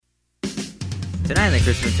Tonight on the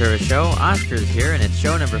Chris Ventura Show, Oscar's here, and it's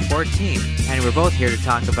show number 14. And we're both here to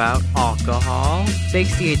talk about alcohol, fake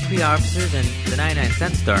CHP officers, and the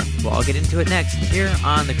 99-cent store. We'll all get into it next, here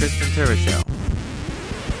on the Chris Ventura Show.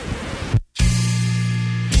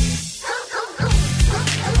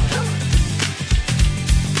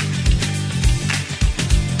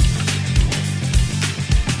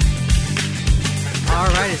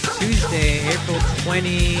 Alright, it's Tuesday, April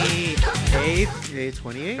 28th.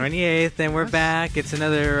 28th, and we're back. It's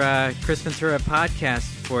another Chris Ventura podcast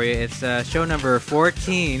for you. It's show number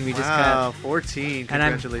 14. We just got 14.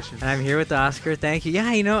 Congratulations. And I'm here with Oscar. Thank you. Yeah,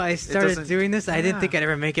 I started doing this. I didn't think I'd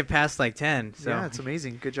ever make it past like 10. So yeah, it's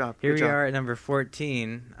amazing. Good job. Here we are at number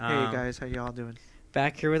 14. Hey guys, how y'all doing?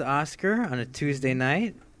 Back here with Oscar on a Tuesday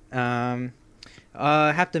night. I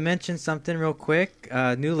have to mention something real quick.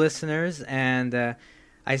 New listeners, and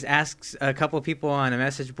I asked a couple of people on a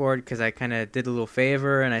message board because I kind of did a little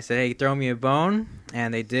favor, and I said, hey, throw me a bone,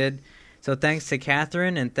 and they did. So thanks to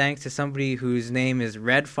Catherine, and thanks to somebody whose name is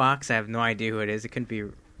Red Fox. I have no idea who it is. It couldn't be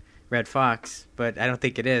Red Fox, but I don't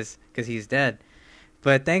think it is because he's dead.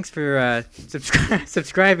 But thanks for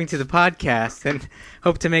subscribing to the podcast, and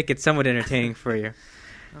hope to make it somewhat entertaining for you.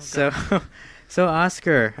 Okay. So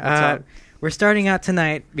Oscar, we're starting out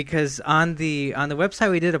tonight because on the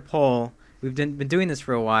website we did a poll. We've been doing this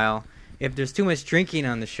for a while. If there's too much drinking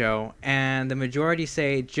on the show, and the majority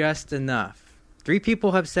say just enough. 3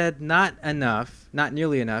 people have said not enough, not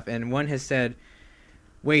nearly enough, and 1 has said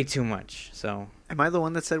way too much. So, am I the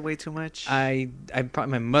one that said way too much? My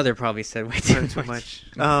mother probably said way too much.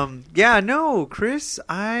 Yeah, no, Chris,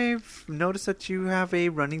 I've noticed that you have a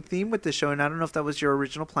running theme with the show, and I don't know if that was your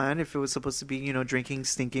original plan, if it was supposed to be, drinking,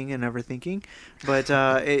 stinking, and never thinking. But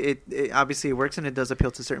it obviously it works, and it does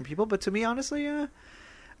appeal to certain people. But to me, honestly,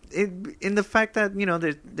 in the fact that,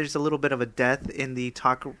 there's a little bit of a death in the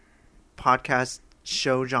talk podcast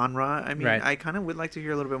show genre. I mean, right. I kind of would like to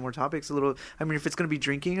hear a little bit more topics. If it's going to be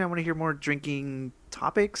drinking, I want to hear more drinking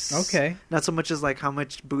topics. Okay. Not so much as like how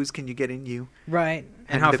much booze can you get in you. Right.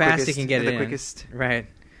 And how fast you can get it in. The quickest. Right.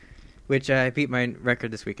 Which I beat my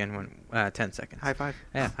record this weekend, 10 seconds. High five.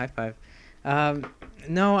 Yeah, high five.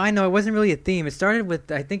 No, I know. It wasn't really a theme. It started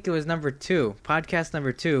with, I think it was podcast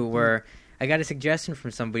number 2, where I got a suggestion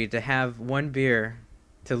from somebody to have 1 beer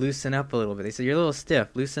to loosen up a little bit. They said, you're a little stiff.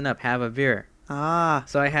 Loosen up. Have a beer.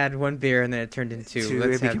 So I had 1 beer, and then it turned into...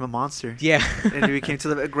 It became a monster. Yeah. And we came to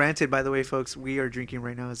the... Granted, by the way, folks, we are drinking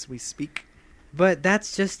right now as we speak. But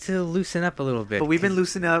that's just to loosen up a little bit. But we've been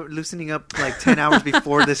loosening up like 10 hours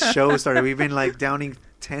before this show started. We've been like downing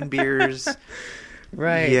 10 beers.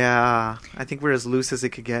 Right. Yeah. I think we're as loose as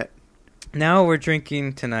it could get. Now we're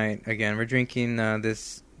drinking tonight again. We're drinking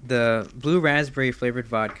the blue raspberry flavored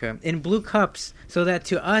vodka in blue cups, so that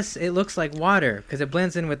to us it looks like water because it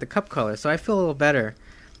blends in with the cup color. So I feel a little better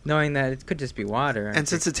knowing that it could just be water. And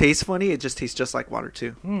since it tastes funny, it just tastes just like water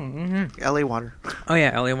too. Mm-hmm. LA water. Oh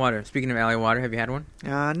yeah, LA water. Speaking of LA water, have you had one?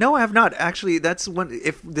 No, I have not. Actually, that's one.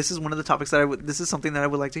 If this is one of the topics that this is something that I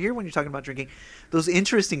would like to hear when you're talking about drinking those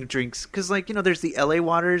interesting drinks, because there's the LA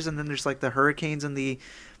waters, and then there's like the hurricanes and the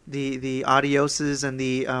Adioses and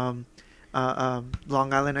the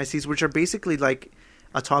Long Island Ices, which are basically like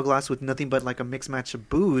a tall glass with nothing but like a mixed match of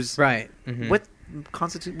booze. Right. Mm-hmm.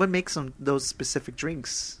 What makes those specific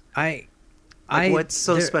drinks? What's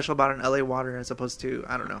so special about an LA water as opposed to,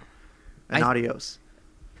 I don't know, an Adios?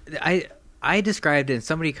 I described it, and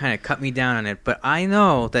somebody kind of cut me down on it, but I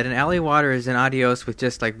know that an LA water is an Adios with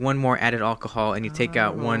just like 1 more added alcohol, and you take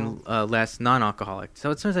out 1 less non-alcoholic.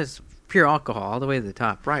 So it's pure alcohol all the way to the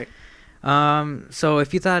top. Right. So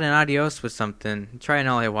if you thought an Adios was something, try an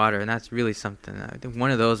LA water, and that's really something. I think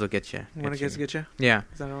 1 of those will get you. Get you? Yeah.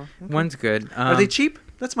 Is that all? Okay. 1's good. Are they cheap?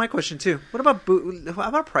 That's my question too. What about how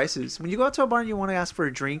about prices? When you go out to a bar and you want to ask for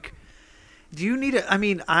a drink, do you need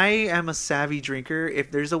I am a savvy drinker.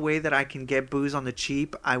 If there's a way that I can get booze on the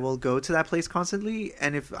cheap, I will go to that place constantly.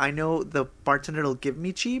 And if I know the bartender will give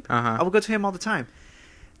me cheap, I will go to him all the time.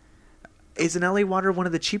 Is an LA water one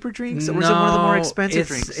of the cheaper drinks, or is it one of the more expensive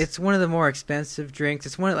drinks? It's one of the more expensive drinks.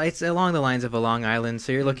 It's along the lines of a Long Island,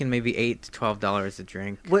 so you're looking maybe $8 to $12 a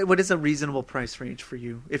drink. What is a reasonable price range for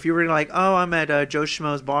you? If you were like, I'm at Joe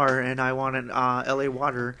Schmo's bar and I want an LA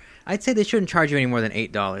water, I'd say they shouldn't charge you any more than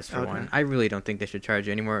 $8 for one. I really don't think they should charge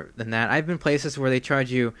you any more than that. I've been places where they charge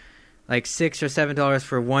you like $6 or $7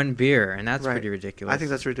 for 1 beer, and that's pretty ridiculous. I think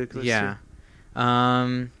that's ridiculous. Yeah.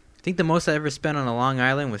 I think the most I ever spent on a Long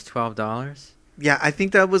Island was $12. Yeah, I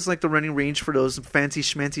think that was like the running range for those fancy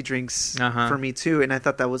schmancy drinks Uh-huh. for me too, and I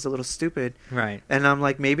thought that was a little stupid. Right. And I'm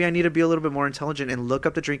like, maybe I need to be a little bit more intelligent and look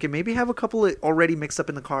up the drink and maybe have a couple already mixed up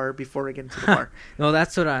in the car before I get into the bar. Well,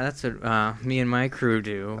 that's what me and my crew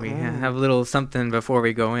do. We Oh. have a little something before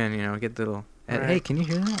we go in. Get the little. Right. Hey, can you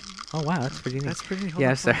hear that? Oh wow, that's pretty neat. That's pretty. Hold Yeah,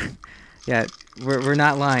 on, sir. hold on. Yeah, we're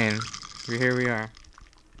not lying. Here we are.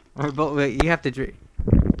 We're both. Wait, you have to drink.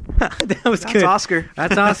 That was That's good. Oscar.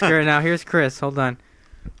 That's Oscar. Now here's Chris. Hold on.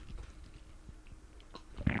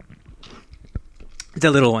 It's a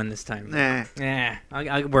little one this time. Nah. Yeah,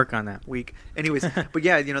 I'll work on that. Weak. Anyways, but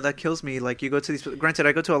yeah, that kills me. Like, you go to these. Granted,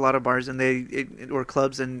 I go to a lot of bars and or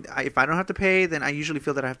clubs, and if I don't have to pay, then I usually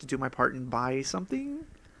feel that I have to do my part and buy something.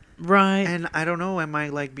 Right. And I don't know, am I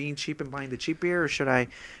like being cheap and buying the cheap beer, or should I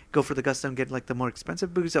go for the gusto and get like the more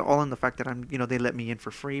expensive booze? All in the fact that I'm, they let me in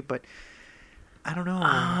for free, but I don't know.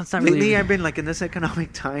 It's not Lately, really- I've been like in this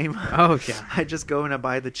economic time. Oh yeah. I just go and I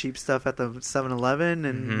buy the cheap stuff at the 7-Eleven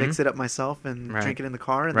and Mhm. mix it up myself and Right. drink it in the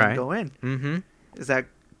car and Right. then go in. Mm-hmm. Is that?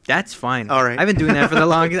 That's fine. All right. I've been doing that for the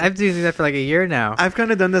longest. I've been doing that for like a year now. I've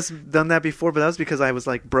kind of done that before, but that was because I was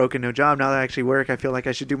like broke and no job. Now that I actually work, I feel like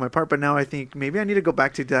I should do my part. But now I think maybe I need to go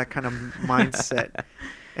back to that kind of mindset.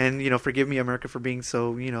 And forgive me, America, for being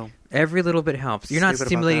so Every little bit helps. You're not Stupid about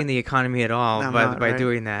stimulating that. the economy at all I'm by not, by right?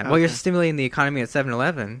 doing that. Well, you're Okay. stimulating the economy at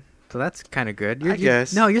 7-Eleven. So that's kind of good. I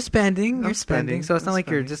guess. No, you're spending. I'm You're spending. spending. So it's not I'm like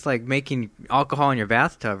you're spending. just like making alcohol in your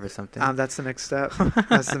bathtub or something. That's the next step.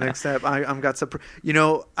 That's the next step. I'm got some.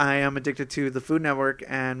 I am addicted to the Food Network,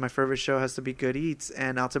 and my favorite show has to be Good Eats.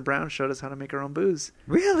 And Alton Brown showed us how to make our own booze.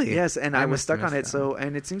 Really? Yes, and I was must have stuck on it. missed So,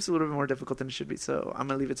 and it seems a little bit more difficult than it should be. So I'm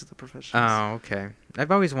gonna leave it to the professionals. Oh, okay.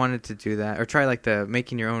 I've always wanted to do that, or try like the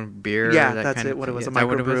making your own beer. Yeah, that that's kind it. of What it thing. was, a Is that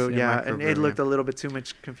what it was? microbrew. Yeah, and it microbrew, looked a little bit too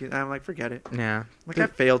much confused. I'm like, forget it. Yeah. Like, I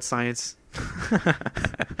failed science. I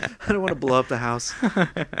don't want to blow up the house.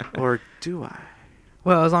 Or do I?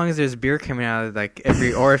 Well, as long as there's beer coming out of like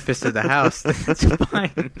every orifice of the house, that's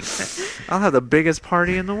fine. I'll have the biggest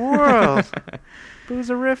party in the world.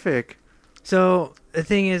 Boozerific. So the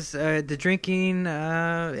thing is, the drinking,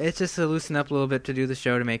 it's just to loosen up a little bit to do the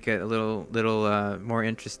show to make it a little more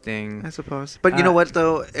interesting. I suppose. But you know what,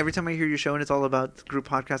 though? Every time I hear your show and it's all about group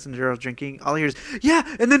podcasts and Gerald drinking, all I hear is, yeah,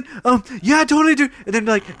 and then, yeah, I totally do. And then,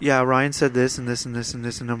 like, yeah, Ryan said this and this and this and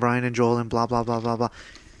this, and then Brian and Joel and blah, blah, blah, blah, blah.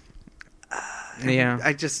 Yeah.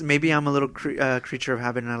 I just, maybe I'm a little creature of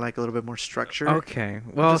habit and I like a little bit more structure. Okay.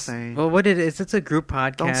 Well, just saying. what it is, it's a group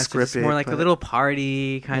podcast. Don't script it's more it, like a but- little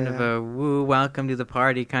party, kind of Yeah. a woo, welcome to the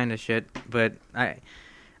party kind of shit. But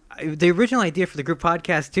the original idea for the group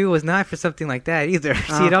podcast too was not for something like that either.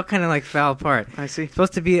 See, it all kind of like fell apart. I see. It's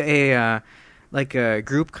supposed to be a like a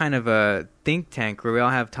group kind of a think tank where we all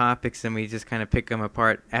have topics and we just kind of pick them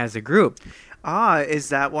apart as a group. Is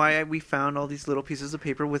that why we found all these little pieces of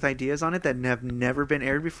paper with ideas on it that have never been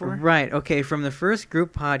aired before? Right. Okay. From the first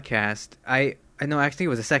group podcast, I know actually it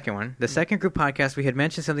was the second one. The second group podcast, we had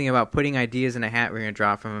mentioned something about putting ideas in a hat we're going to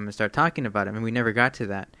draw from them and start talking about them, and we never got to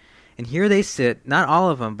that. And here they sit, not all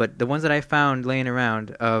of them, but the ones that I found laying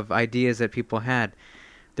around of ideas that people had.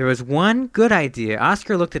 There was one good idea.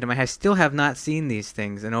 Oscar looked at them. I still have not seen these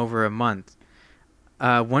things in over a month.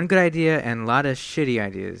 One good idea and a lot of shitty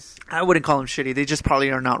ideas. I wouldn't call them shitty. They just probably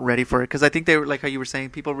are not ready for it. Because I think they were, like how you were saying,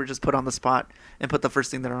 people were just put on the spot and put the first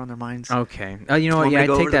thing that are on their minds. Okay. Oh, you know what? Want me Yeah, to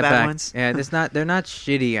go I take over the that bad back. ones? Yeah, they're not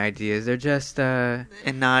shitty ideas. They're just And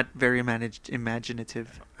not very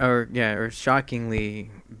imaginative. or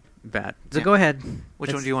shockingly bad. So Yeah. go ahead.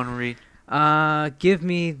 Which one do you want to read? Give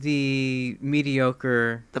me the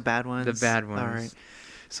mediocre, The bad ones? the bad ones. All right.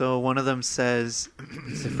 So one of them says,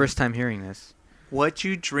 It's the first time hearing this. what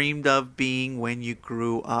you dreamed of being when you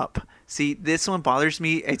grew up. See, this one bothers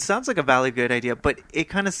me. It sounds like a valid good idea, but it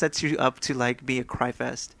kind of sets you up to like be a cry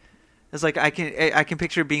fest. It's like I can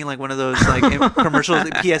picture it being like one of those like commercials,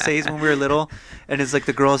 PSAs when we were little, and it's like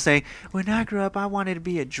the girl saying, "When I grew up, I wanted to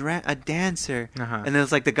be a dancer," Uh-huh. and then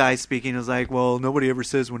it's like the guy speaking is like, "Well, nobody ever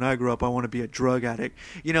says when I grew up I want to be a drug addict,"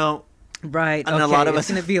 you know. Right. And okay. a lot of it's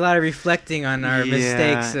us- going to be a lot of reflecting on our Yeah.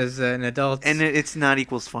 mistakes as an adult. And it's not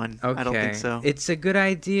equals fun. Okay. I don't think so. It's a good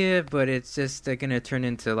idea, but it's just going to turn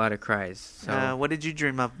into a lot of cries. So What did you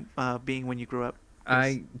dream of being when you grew up?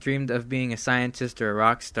 I dreamed of being a scientist or a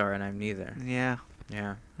rock star, and I'm neither. Yeah.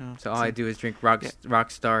 Yeah. Oh, So all I do is drink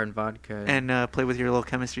rock star and vodka. and play with your little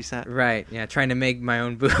chemistry set. Right. Yeah. Trying to make my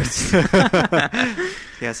own booze.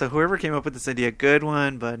 Yeah, so whoever came up with this idea, good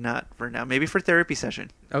one, but not for now. Maybe for therapy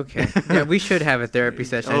session. Okay. Yeah, we should have a therapy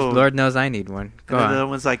session. Oh. Lord knows I need one. Go And on. the other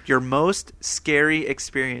one's like your most scary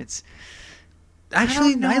experience.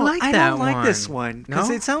 Actually, don't know. I like that I don't one. like this one because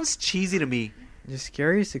No? it sounds cheesy to me. Your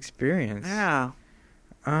scariest experience. Yeah.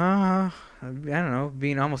 I don't know,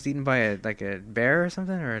 being almost eaten by a bear or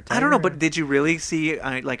something, or a tiger. I don't know, but did you really see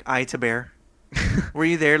like eye to bear? Were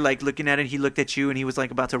you there, like looking at it? He looked at you, and he was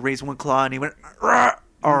like about to raise one claw, and he went,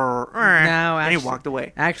 and he walked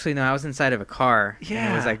away. Actually, no, I was inside of a car. Yeah.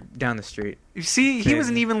 And it was like down the street. You see, he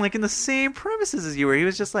wasn't even like in the same premises as you were. He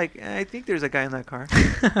was just like, I think there's a guy in that car.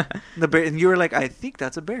 The bear, and you were like, I think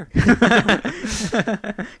that's a bear.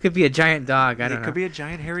 Could be a giant dog. I don't know. It could be a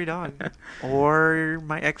giant hairy dog, or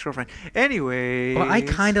my ex-girlfriend. Anyway, Well, I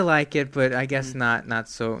kind of like it, but I guess not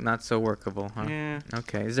so workable. Huh? Yeah.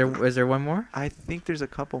 Okay. Is there one more? I think there's a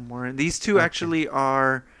couple more, and these two actually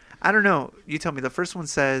are. I don't know. You tell me. The first one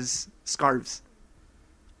says scarves.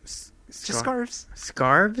 Just scarves.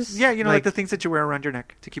 Scarves? Yeah, you know, like the things that you wear around your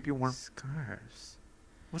neck to keep you warm. Scarves.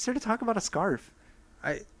 What's there to talk about a scarf?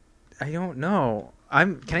 I don't know.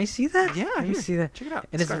 Can I see that? Yeah, Let me see that. Check it out.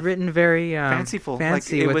 And Scarf. it's written very fanciful.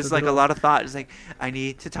 Fancy Like it with was the like a little- lot of thought. It's like, I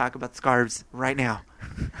need to talk about scarves right now.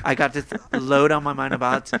 I got this load on my mind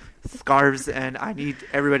about scarves, and I need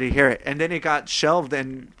everybody to hear it. And then it got shelved,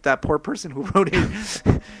 and that poor person who wrote it,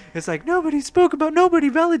 it's like, nobody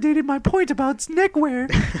validated my point about neckwear.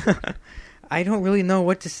 I don't really know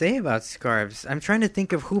what to say about scarves. I'm trying to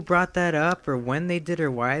think of who brought that up, or when they did, or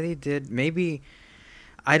why they did. Maybe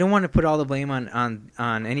I don't want to put all the blame on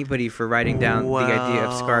anybody for writing down the idea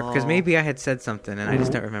of scarf, because maybe I had said something and I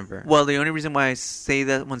just don't remember. Well, the only reason why I say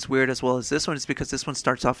that one's weird as well as this one is because this one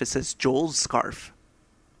starts off, it says Joel's scarf.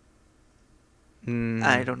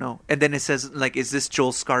 I don't know. And then it says, like, is this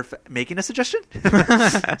Joel's scarf making a suggestion?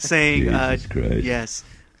 Saying, yes.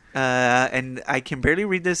 And I can barely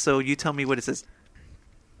read this, so you tell me what it says.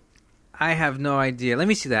 I have no idea. Let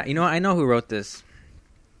me see that. You know what? I know who wrote this.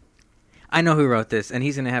 And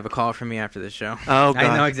he's going to have a call from me after the show. Oh, God.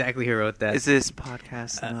 I know exactly who wrote that. Is this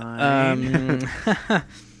podcast 9?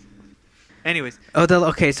 Anyways.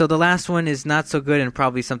 Okay, so the last one is not so good and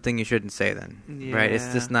probably something you shouldn't say then. Yeah. Right?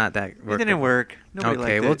 It's just not that It didn't work. Nobody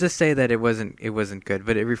okay, liked we'll it. just say that it wasn't good,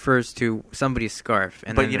 but it refers to somebody's scarf.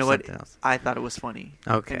 And But then you know there's what? something else. I thought it was funny.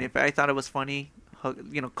 Okay. And if I thought it was funny,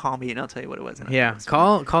 call me and I'll tell you what it was. Yeah,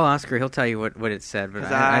 call Oscar. He'll tell you what it said, but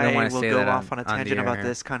I don't want to say that. I will go off on a tangent about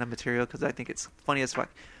this kind of material because I think it's funny as fuck.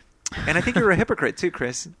 And I think you're a hypocrite too,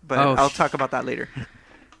 Chris. But I'll talk about that later.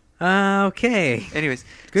 Okay. Anyways,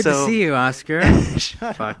 good to see you, Oscar.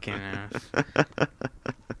 Shut Fucking up.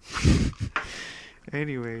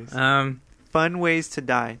 Anyways, ass. Fun Ways to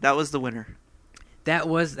Die. That was the winner. That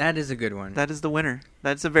is a good one. That is the winner.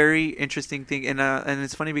 That's a very interesting thing, and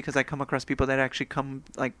it's funny because I come across people that actually come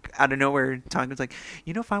like out of nowhere talking. It's like,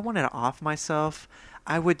 if I wanted to off myself,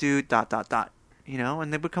 I would do ...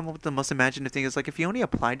 and they would come up with the most imaginative thing. It's like if you only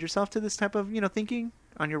applied yourself to this type of thinking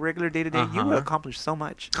on your regular day to day, you would accomplish so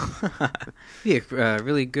much. Be a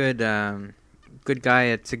really good guy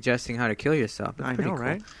at suggesting how to kill yourself. That's pretty know, cool.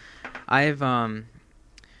 right? I've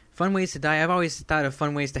fun ways to die. I've always thought of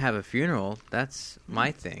fun ways to have a funeral. That's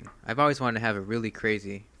my thing. I've always wanted to have a really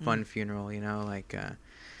crazy, fun funeral. Like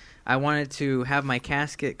I wanted to have my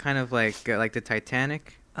casket kind of like the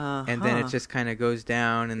Titanic. And then it just kind of goes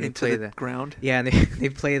down, and they into play the ground. Yeah, and they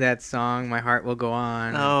play that song, "My Heart Will Go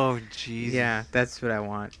On." Oh, jeez. Yeah, that's what I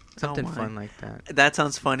want. Something my. fun like that. That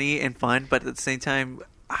sounds funny and fun, but at the same time,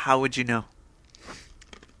 how would you know?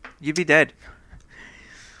 You'd be dead.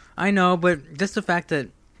 I know, but just the fact that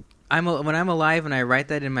when I'm alive and I write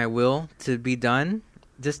that in my will to be done,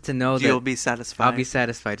 just to know that you'll be satisfied. I'll be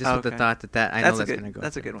satisfied just with the thought that I know that's going to go.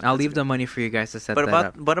 That's a good one. I'll leave the money for you guys to set that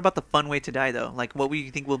up. What about the fun way to die, though? Like, what do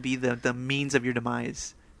you think will be the means of your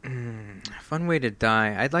demise? Fun way to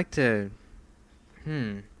die. I'd like to.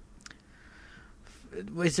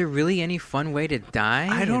 Is there really any fun way to die?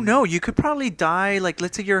 I don't know. You could probably die, like,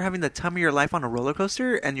 let's say you're having the time of your life on a roller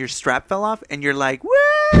coaster and your strap fell off and you're like,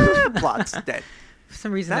 woo, plots, dead. For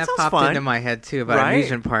some reason That that sounds popped fun. into my head too about Right?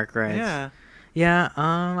 amusement park rides. Yeah. Yeah,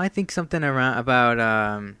 I think something about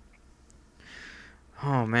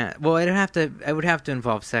oh man. Well, it would have to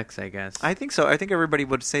involve sex, I guess. I think so. I think everybody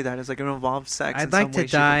would say that. It's like it involves sex I'd in like some to way,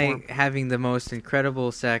 shape, or die form. having the most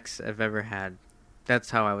incredible sex I've ever had. That's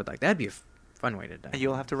how I would like. That'd be a fun way to die.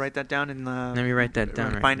 You'll have to write that down and Let me write that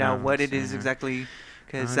down. Right find now. out what it is exactly,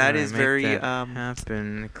 because that is very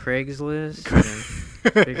happen. Craigslist.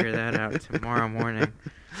 And figure that out tomorrow morning.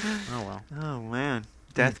 Oh well. Oh man,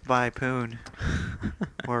 death by Poon,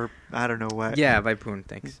 or I don't know what. Yeah, by Poon.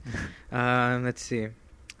 Thanks. Let's see.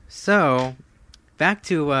 So, back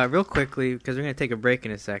to real quickly because we're gonna take a break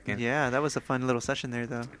in a second. Yeah, that was a fun little session there,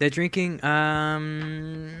 though. They're drinking.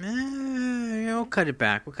 We'll cut it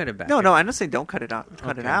back. No, I'm not saying don't cut it out.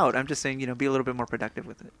 Cut it out. I'm just saying, be a little bit more productive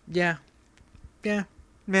with it. Yeah. Yeah.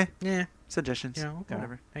 Meh. Yeah. Suggestions. Yeah. Okay.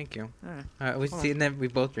 Whatever. Thank you. All right. We Hold see, on. and then we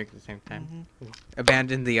both drink at the same time. Mhm.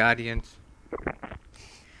 Abandon the audience.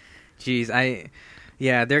 Jeez,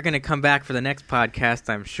 yeah, they're gonna come back for the next podcast,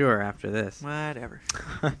 I'm sure, after this. Whatever.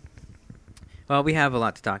 Well, we have a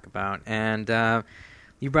lot to talk about, and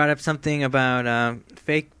you brought up something about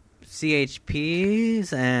fake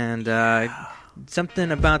CHPs and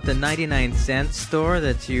something about the 99-cent store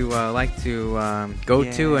that you like to go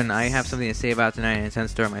to, and I have something to say about the 99-cent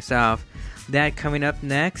store myself. That coming up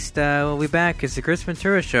next. We'll be back. It's the Chris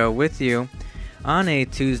Ventura Show with you on a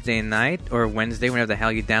Tuesday night or Wednesday, whenever the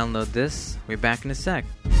hell you download this. We'll be back in a sec.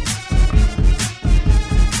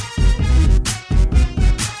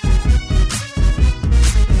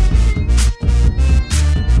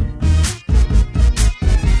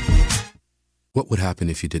 What would happen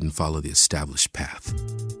if you didn't follow the established path?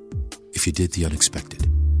 If you did the unexpected?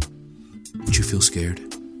 Would you feel scared?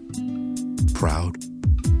 Proud?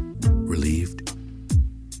 Relieved?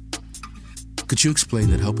 Could you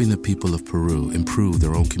explain that helping the people of Peru improve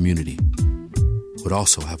their own community would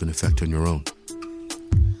also have an effect on your own?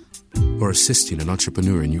 Or assisting an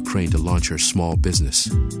entrepreneur in Ukraine to launch her small business?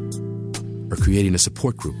 Or creating a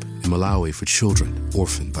support group in Malawi for children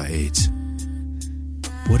orphaned by AIDS?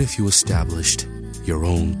 What if you established your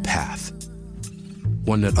own path?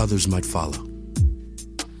 One that others might follow?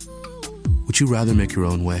 Would you rather make your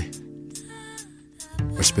own way?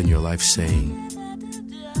 Or spend your life saying,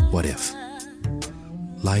 what if?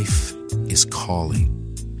 Life is calling.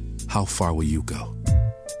 How far will you go?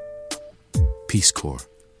 Peace Corps.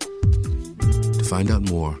 To find out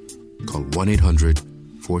more, call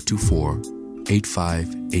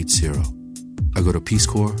 1-800-424-8580 or go to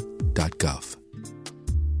peacecorps.gov.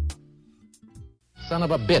 Son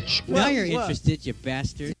of a bitch. Now you're interested, you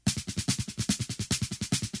bastard.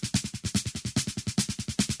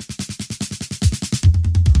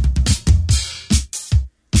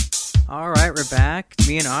 All right, we're back.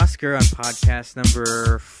 Me and Oscar on podcast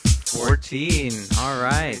number 14. All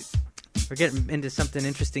right. We're getting into something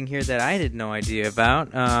interesting here that I had no idea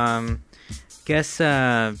about.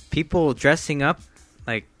 Guess people dressing up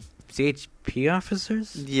like CHP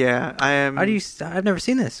officers? Yeah, I am. How do you? I've never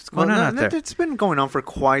seen this. What's going on out there? It's been going on for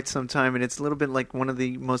quite some time, and it's a little bit like one of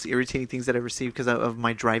the most irritating things that I've received because of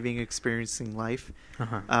my driving experience in life.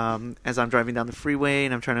 As I'm driving down the freeway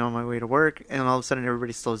and I'm trying to on my way to work, and all of a sudden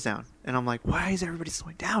everybody slows down, and I'm like, why is everybody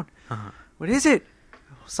slowing down? What is it?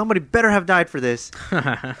 Somebody better have died for this.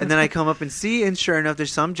 And then I come up and see, and sure enough,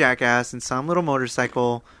 there's some jackass in some little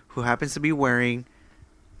motorcycle who happens to be wearing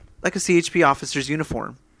like a CHP officer's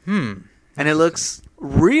uniform. And it looks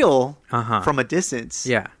real from a distance.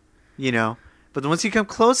 Yeah. You know? But once you come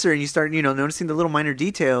closer and you start, noticing the little minor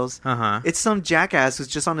details, it's some jackass who's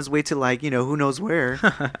just on his way to, like, who knows where,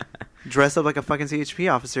 dressed up like a fucking CHP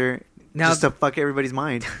officer just to fuck everybody's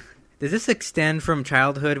mind. Does this extend from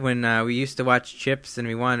childhood when we used to watch Chips and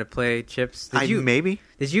we wanted to play Chips? Maybe.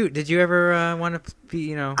 Did you ever want to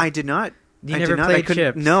be, I did not. You never played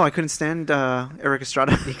Chips? No, I couldn't stand Eric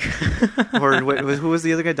Estrada. Or who was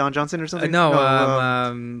the other guy? Don Johnson or something?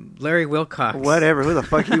 Larry Wilcox. Whatever. Who the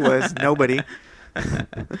fuck he was? Nobody.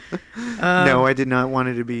 No, I did not want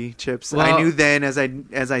it to be Chips. Well, I knew then, as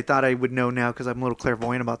I thought I would know now, because I'm a little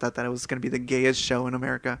clairvoyant about that it was going to be the gayest show in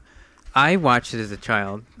America. I watched it as a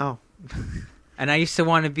child. Oh. And I used to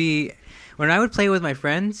want to be... When I would play with my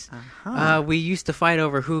friends, we used to fight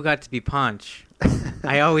over who got to be Ponch.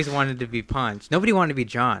 I always wanted to be Ponch. Nobody wanted to be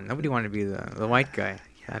John. Nobody wanted to be the white guy.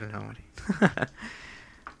 Yeah, I don't know.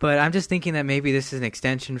 But I'm just thinking that maybe this is an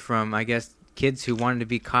extension from, I guess, kids who wanted to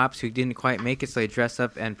be cops who didn't quite make it, so they dress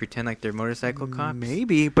up and pretend like they're motorcycle cops.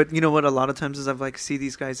 Maybe, but you know what? A lot of times is I've see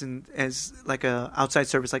these guys as like a outside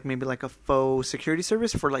service, like maybe like a faux security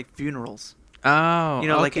service for like funerals. Oh,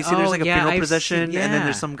 like you see, there's like a funeral procession, and and then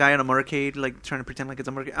there's some guy on a motorcade like trying to pretend like it's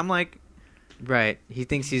a motorcade. I'm like, right. He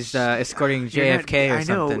thinks he's escorting JFK or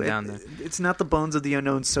something down there. It's not the bones of the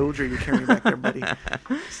unknown soldier you're carrying back there, buddy.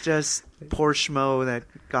 It's just poor schmo that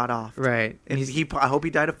got off. Right. And I hope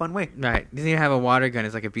he died a fun way. Right. Doesn't even have a water gun.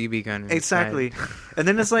 It's like a BB gun. Exactly. And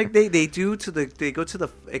then it's like they go to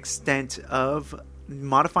the extent of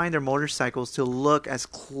modifying their motorcycles to look as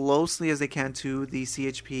closely as they can to the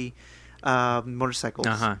CHP motorcycles.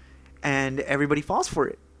 And everybody falls for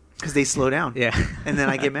it because they slow down. Yeah. And then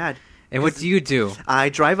I get mad. And what do you do? I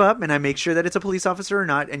drive up and I make sure that it's a police officer or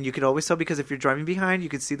not. And you could always tell because if you're driving behind, you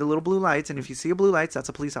can see the little blue lights. And if you see a blue lights, that's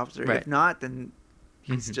a police officer. Right. If not, then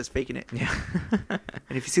he's just faking it. Yeah. And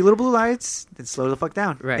if you see little blue lights, then slow the fuck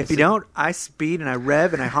down. Right. If you don't, I speed and I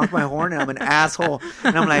rev and I honk my horn and I'm an asshole.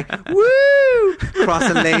 And I'm like, woo!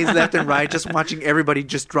 crossing lanes left and right, just watching everybody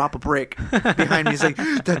just drop a brick behind me. He's like,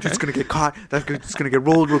 that dude's gonna get caught. That dude's gonna get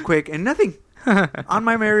rolled real quick, and nothing. On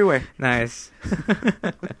my merry way. Nice.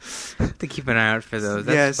 To keep an eye out for those.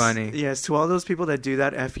 That's funny. Yes, to all those people that do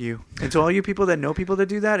that, F you. And to all you people that know people that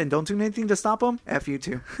do that and don't do anything to stop them, F you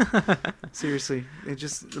too. Seriously. It's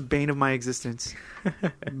just the bane of my existence.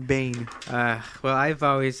 Bane. Well, I've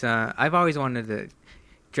always wanted to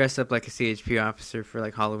dress up like a CHP officer for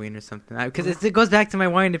like Halloween or something. Because it goes back to my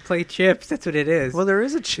wanting to play Chips. That's what it is. Well, there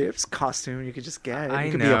is a Chips costume you could just get. I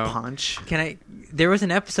it could know. be a punch. There was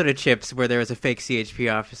an episode of Chips where there was a fake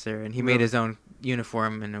CHP officer, and he made Really? his own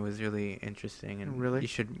uniform, and it was really interesting. And Really? you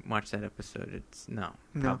should watch that episode. It's No.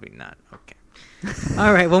 probably not. Okay.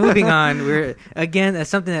 All right. Well, moving on. We're again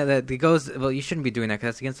something that goes. Well, you shouldn't be doing that because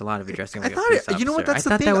that's against a lot of it. Dressing like a police officer. You know what? That's I the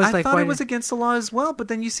thought thing. that was I like thought why it was against the law as well, but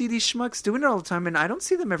then you see these schmucks doing it all the time, and I don't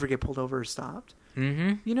see them ever get pulled over or stopped.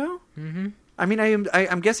 Mm-hmm. You know? Mm-hmm. I mean,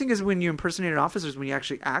 I'm guessing is when you impersonate officers, when you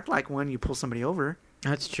actually act like one, you pull somebody over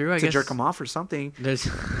That's true. I to guess jerk them off or something. There's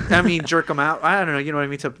I mean, jerk them out. I don't know. You know what I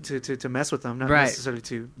mean? To mess with them, not Right. necessarily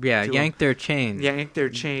to yank their chain. yank their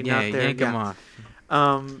chain. Yeah, not their, yank them off.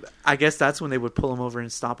 I guess that's when they would pull them over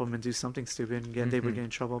and stop them and do something stupid, and they would Mhm. get in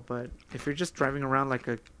trouble. But if you're just driving around like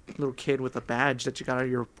a little kid with a badge that you got out of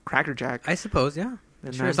your Cracker Jack, I suppose, yeah.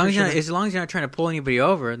 then Sure. I'm As long pretty as sure you're not trying to pull anybody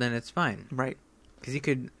over, then it's fine. right. Because you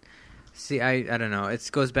could see. I don't know. It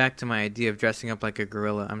goes back to my idea of dressing up like a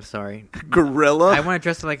gorilla. I'm sorry. Gorilla. I want to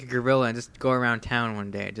dress up like a gorilla and just go around town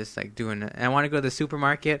one day, just like doing it. And I want to go to the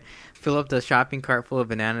supermarket, fill up the shopping cart full of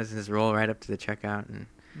bananas, and just roll right up to the checkout. And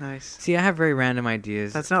Nice. see, I have very random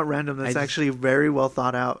ideas. That's not random. That's I just- actually very well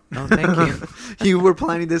thought out. Oh, thank you. You were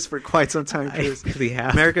planning this for quite some time, I Chris. really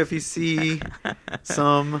have. America, if you see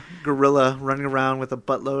some gorilla running around with a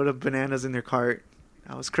buttload of bananas in their cart,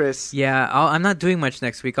 that was Chris. Yeah, I'm not doing much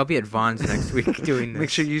next week. I'll be at Vaughn's next week doing this. Make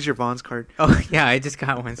sure you use your Vaughn's card. Oh yeah, I just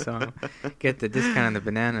got one, so I'll get the discount on the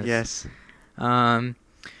bananas. Yes.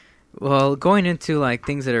 Well, going into like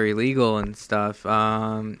things that are illegal and stuff.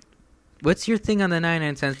 What's your thing on the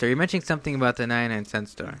 99-cent store? You mentioned something about the 99-cent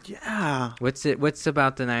store. Yeah. What's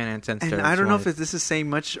about the 99-cent store? And I don't know if this is saying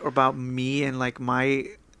much about me and like my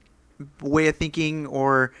way of thinking,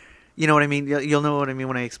 or you know what I mean. You'll know what I mean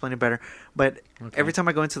when I explain it better. But every time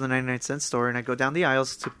I go into the 99-cent store and I go down the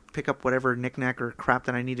aisles to pick up whatever knickknack or crap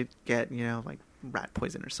that I need to get, you know, like rat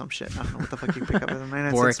poison or some shit. I don't know what the fuck you pick up at the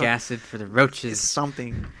 99-cent boric store. acid for the It's roaches.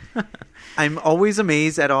 something. I'm always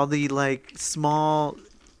amazed at all the like small,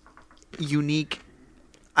 unique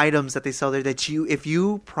items that they sell there that if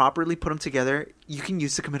you properly put them together, you can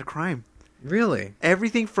use to commit a crime. Really?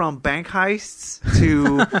 Everything from bank heists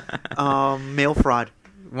to mail fraud.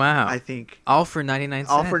 Wow. I think All for 99 cents.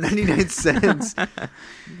 all for 99 cents.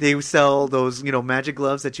 They sell those, you know, magic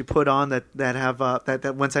gloves that you put on that have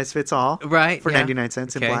that one size fits all. Right. For yeah. 99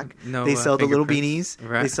 cents in Okay. black. No, They sell the little fingerprints. beanies.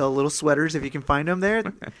 Right. They sell little sweaters if you can find them there.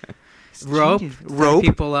 It's Rope. genius. Tie Rope.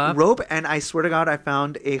 people up. Rope. And I swear to God, I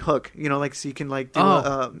found a hook. You know, like so you can like do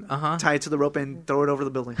uh-huh. tie it to the rope and throw it over the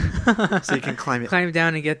building so you can climb it. Climb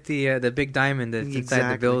down and get the big diamond that's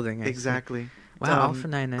inside the building. I see. Exactly. Wow. All for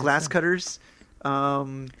 99 Glass cents. cutters,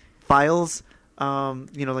 files,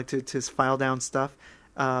 you know, like to file down stuff.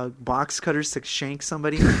 Box cutters to shank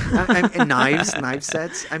somebody, and knife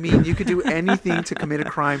sets. I mean, you could do anything to commit a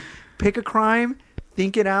crime. Pick a crime,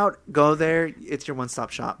 think it out, go there. It's your one-stop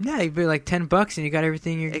shop. Yeah, you'd be like $10 and you got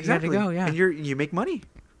everything you got to go. Yeah. And you make money.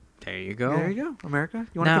 There you go. There you go, America.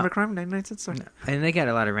 You want to Now- commit a crime? 99 cents. Sorry. And they got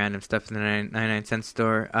a lot of random stuff in the 99-cent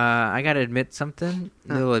store. I got to admit something,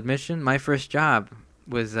 a little admission. My first job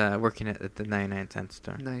was working at the 99-cent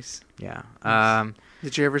store. Nice. Yeah. Nice.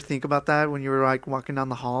 Did you ever think about that when you were like walking down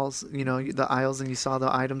the halls, you know, the aisles, and you saw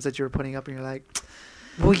the items that you were putting up, and you're like,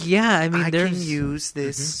 Well, yeah. I mean, I there's. can use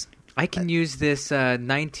this I can use this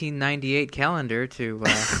 1998 calendar to.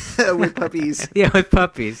 with puppies. Yeah, with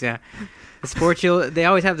puppies. Yeah. They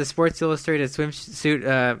always have the Sports Illustrated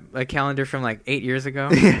swimsuit a calendar from like 8 years ago.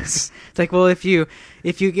 Yes. It's like, well, if you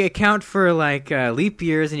account for like leap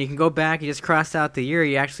years and you can go back and just cross out the year,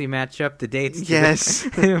 you actually match up the dates. Yes.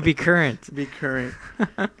 It would be current. Be current.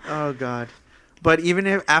 Oh God. But even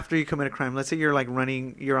if after you commit a crime, let's say you're like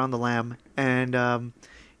you're on the lam, and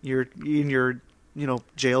you're in your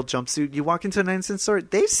jail jumpsuit. You walk into a 99-cent store.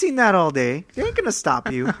 They've seen that all day. They ain't gonna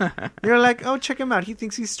stop you. You're like, oh, check him out. He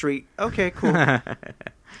thinks he's straight. Okay, cool.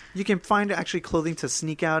 You can find actually clothing to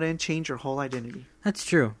sneak out in, change your whole identity. That's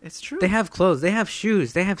true. It's true. They have clothes. They have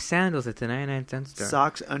shoes. They have sandals at the 99-cent store.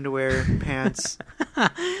 Socks, underwear, pants,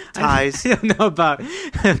 ties. I don't know about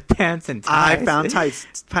pants and ties. I found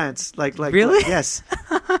pants. Like Really? Yes.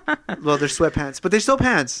 Well, they're sweatpants, but they're still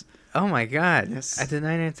pants. Oh my God! Yes. At the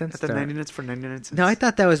 99-cent At store. the 99 for 99 cents. No, I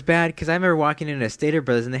thought that was bad because I remember walking into Stater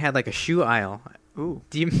Brothers and they had like a shoe aisle. Ooh,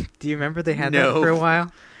 Do you remember they had No. that for a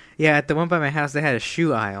while? Yeah, at the one by my house they had a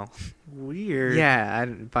shoe aisle. weird. Yeah,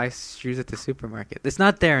 I'd buy shoes at the supermarket. It's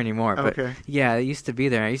not there anymore, but Okay. yeah, it used to be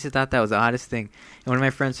there. I used to thought that was the oddest thing. And one of my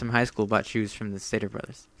friends from high school bought shoes from the Stater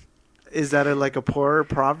Brothers. Is that like a poor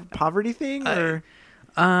poverty thing, or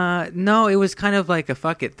No, it was kind of like a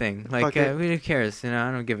fuck it thing. Like, Fuck it. who cares? You know,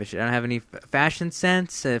 I don't give a shit. I don't have any fashion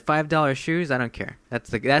sense. $5 shoes, I don't care.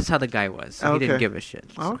 That's how the guy was. So He Okay. didn't give a shit.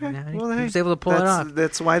 Okay. You know, Well, he hey, was able to pull it off.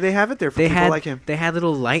 That's why they have it there for They people had like him. they had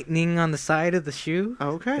little lightning on the side of the shoe. They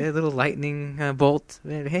Okay. had a little lightning bolt.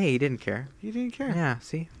 Hey, he didn't care. You didn't care. Yeah,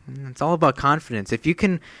 see, it's all about confidence. If you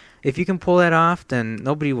can pull that off, then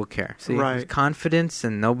nobody will care. See, Right. confidence,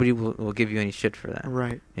 and nobody will give you any shit for that.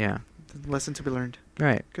 Right. Yeah, Lesson to be learned.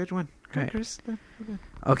 right. Good one. Good, Right. Chris.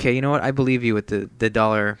 Okay, you know what? I believe you with the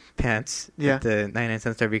dollar pants. Yeah. At the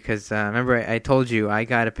 99-cent store because remember I told you I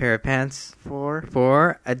got a pair of pants For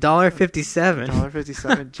for $1.57.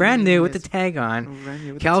 $1.57. Brand new with the Genius. tag on. Brand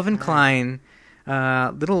new with the Calvin tag. Klein.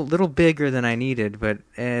 Little bigger than I needed, but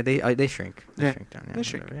they shrink. They Yeah, shrink down. they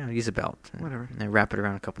shrink. Whatever. Yeah, use a belt. Whatever. And I wrap it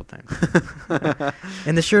around a couple times.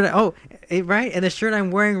 And the shirt. Right. And the shirt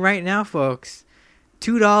I'm wearing right now, folks,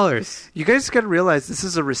 $2. You guys got to realize this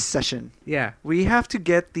is a recession. Yeah. We have to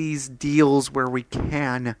get these deals where we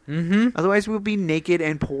can. Mm-hmm. Otherwise, we'll be naked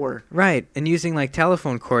and poor. Right. And using like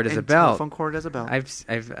telephone cord as a And belt. Telephone cord as a belt. I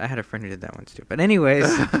had a friend who did that once too. But anyways,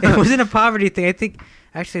 it wasn't a poverty thing. I think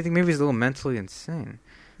maybe he's a little mentally insane.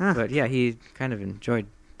 Huh. But yeah, he kind of enjoyed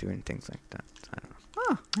doing things like that. I don't know.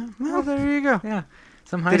 Oh, well, there you go. Yeah.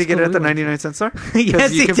 Some high Did he get school it at the we went 99-cent store?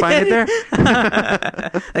 Yes, you he can find it did.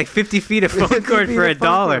 there. Like 50 feet of phone cord for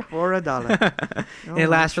 $1. For $1. And it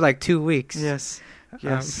lasts for like 2 weeks. Yes.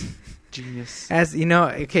 Yes. Genius. As you know,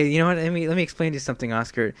 okay, you know what? Let me explain to you something,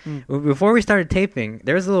 Oscar. Mm. Before we started taping,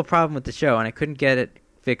 there was a little problem with the show, and I couldn't get it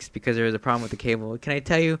fixed because there was a problem with the cable. Can I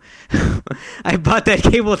tell you? I bought that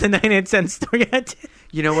cable at the 99-cent store.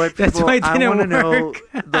 You know what, That's people? why it I didn't want to know work.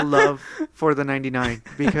 the love for the 99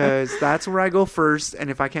 because that's where I go first, and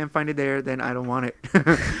if I can't find it there, then I don't want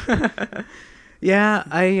it. Yeah,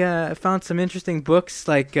 I found some interesting books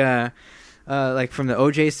like from the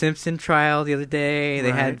O.J. Simpson trial the other day.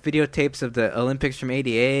 They had videotapes of the Olympics from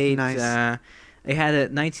 '88. Nice. They had a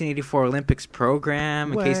 1984 Olympics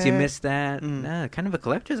program in case you What? missed that. Mm. Kind of a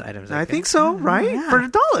collector's item. I think so, right? Yeah. For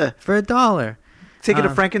 $1. For $1. Take it to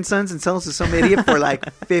Frankenstein's and sell it to some idiot for like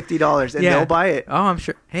 $50, and they'll buy it. Oh, I'm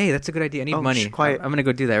sure. Hey, that's a good idea. I need money. Quiet. I'm going to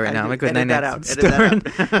go do that right now. I'm going to go to Edit that 99 out. store Edit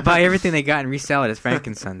that and buy everything they got and resell it as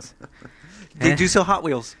Frankenstein's. They do sell Hot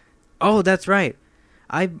Wheels. Oh, that's right.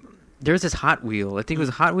 There's this Hot Wheel. I think it was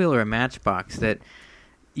a Hot Wheel or a Matchbox that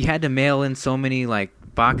you had to mail in so many like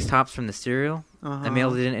box tops from the cereal. I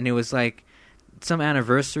mailed it in, and it was like some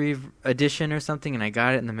anniversary edition or something, and I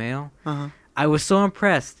got it in the mail. I was so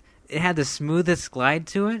impressed. It had the smoothest glide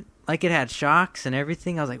to it. Like it had shocks and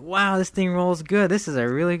everything. I was like, wow, this thing rolls good. This is a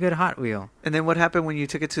really good Hot Wheel. And then what happened when you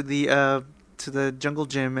took it to the jungle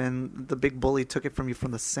gym and the big bully took it from you from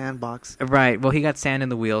the sandbox? Right. Well, he got sand in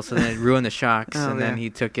the wheel, so then it ruined the shocks, Oh, and then yeah. he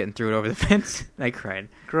took it and threw it over the fence. I cried.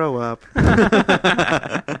 Grow up.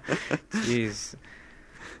 Jeez.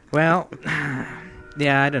 Well,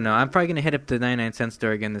 yeah, I don't know. I'm probably going to hit up the 99-cent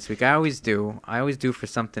store again this week. I always do. For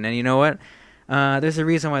something. And you know what? There's a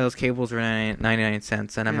reason why those cables were 99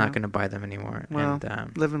 cents, and I'm not going to buy them anymore. Well,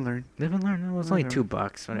 and, live and learn. Live and learn. Well, it's only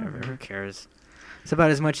 $2. Whatever. Who cares? It's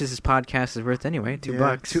about as much as this podcast is worth anyway.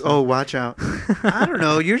 $2. Oh, watch out. I don't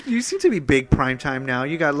know. You seem to be big prime time now.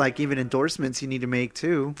 You got like even endorsements you need to make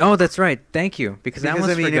too. Oh, that's right. Thank you. Because I almost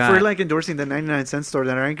I mean, forgot. if we're like endorsing the 99-cent store,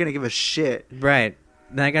 then I ain't going to give a shit. Right.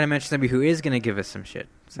 Then I got to mention somebody who is going to give us some shit.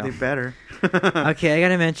 So. They better. Okay, I got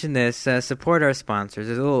to mention this. Support our sponsors.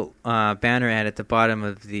 There's a little banner ad at the bottom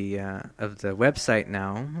of the website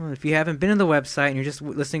now. If you haven't been to the website and you're just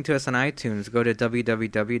listening to us on iTunes, go to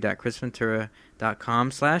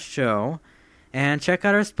www.chrisventura.com/show and check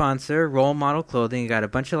out our sponsor, Role Model Clothing. They got a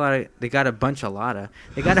bunch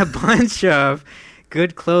of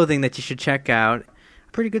good clothing that you should check out.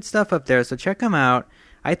 Pretty good stuff up there, so check them out.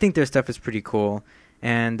 I think their stuff is pretty cool.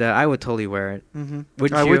 And I would totally wear it. Mm-hmm.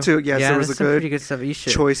 Would I you? would too. Yes, yeah, there was a some good pretty good stuff. You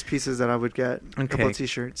should. choice pieces that I would get. Okay. A couple of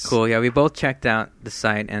t-shirts. Cool. Yeah, we both checked out the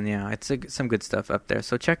site, and yeah, it's some good stuff up there.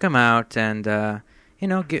 So check them out, and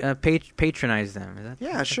patronize them.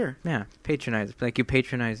 Yeah, sure. Yeah, patronize like you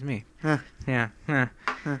patronize me. Huh. Yeah. Edit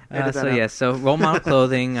that out. Yeah. So Role Model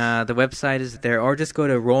Clothing. The website is there, or just go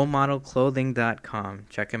to rolemodelclothing.com.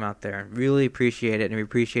 Check them out there. Really appreciate it, and we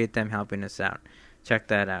appreciate them helping us out. Check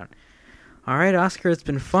that out. All right, Oscar, it's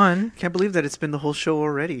been fun. Can't believe that it's been the whole show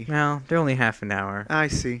already. Well, they're only half an hour. I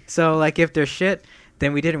see. So, like, if they're shit,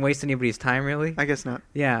 then we didn't waste anybody's time, really. I guess not.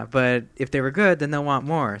 Yeah, but if they were good, then they'll want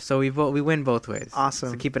more. So we win both ways. Awesome.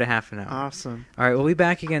 So keep it a half an hour. Awesome. All right, we'll be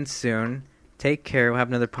back again soon. Take care. We'll have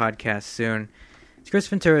another podcast soon. It's Chris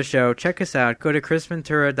Ventura Show. Check us out. Go to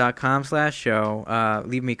chrisventura.com/show.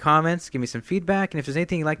 Leave me comments. Give me some feedback. And if there's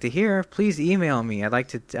anything you'd like to hear, please email me. I'd like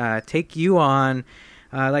to take you on.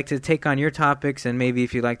 I'd like to take on your topics, and maybe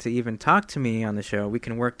if you'd like to even talk to me on the show, we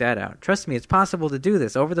can work that out. Trust me, it's possible to do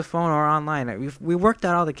this over the phone or online. We worked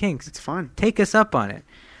out all the kinks. It's fun. Take us up on it.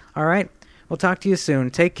 All right? We'll talk to you soon.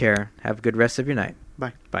 Take care. Have a good rest of your night.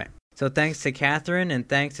 Bye. Bye. So thanks to Catherine, and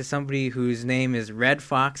thanks to somebody whose name is Red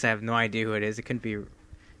Fox. I have no idea who it is. It couldn't be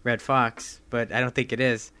Red Fox, but I don't think it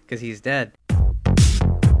is because he's dead.